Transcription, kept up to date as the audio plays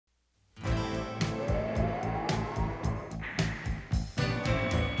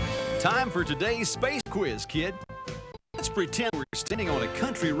Time for today's space quiz, kid. Let's pretend we're standing on a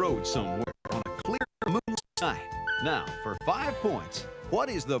country road somewhere on a clear moonless night. Now, for 5 points, what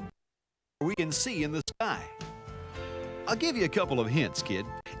is the we can see in the sky? I'll give you a couple of hints, kid.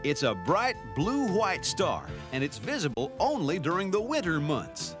 It's a bright blue-white star, and it's visible only during the winter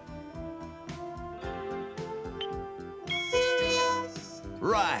months. Sirius.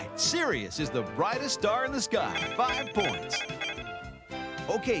 Right, Sirius is the brightest star in the sky. 5 points.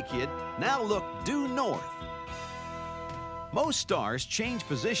 Okay, kid, now look due north. Most stars change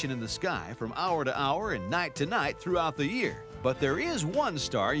position in the sky from hour to hour and night to night throughout the year. But there is one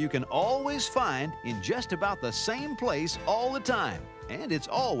star you can always find in just about the same place all the time, and it's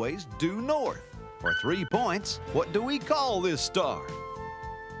always due north. For 3 points, what do we call this star?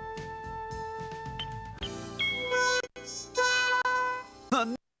 North Star.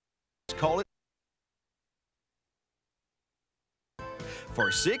 Let's call it. For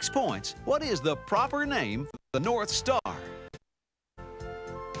 6 points, what is the proper name for the North Star?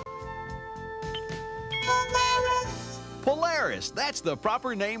 Polaris. Polaris, that's the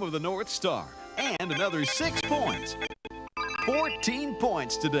proper name of the North Star. And another 6 points. 14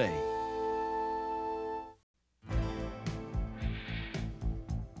 points today.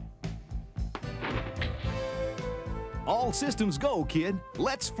 All systems go, kid.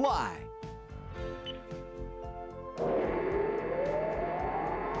 Let's fly.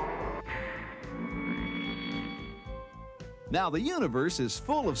 Now, the universe is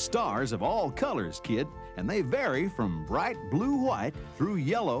full of stars of all colors, kid, and they vary from bright blue-white through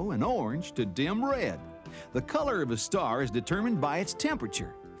yellow and orange to dim red. The color of a star is determined by its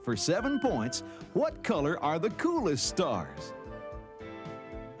temperature. For 7 points, what color are the coolest stars?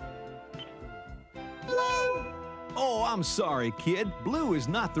 Blue. Oh, I'm sorry, kid. Blue is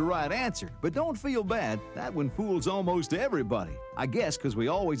not the right answer, but don't feel bad. That one fools almost everybody. I guess because we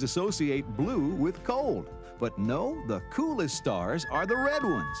always associate blue with cold. But no, the coolest stars are the red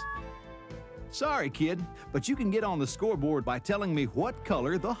ones. Sorry, kid, but you can get on the scoreboard by telling me what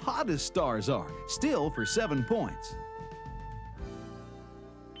color the hottest stars are, still for 7 points.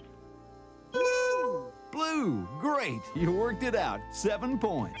 Blue. Blue, great, you worked it out, 7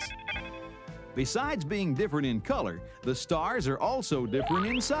 points. Besides being different in color, the stars are also different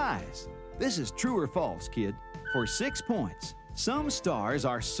in size. This is true or false, kid. For 6 points, some stars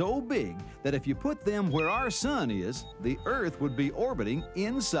are so big that if you put them where our sun is, the Earth would be orbiting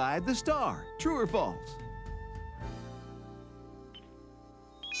inside the star. True or false?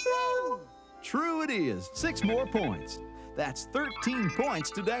 True. True it is. 6 more points. That's 13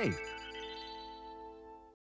 points today.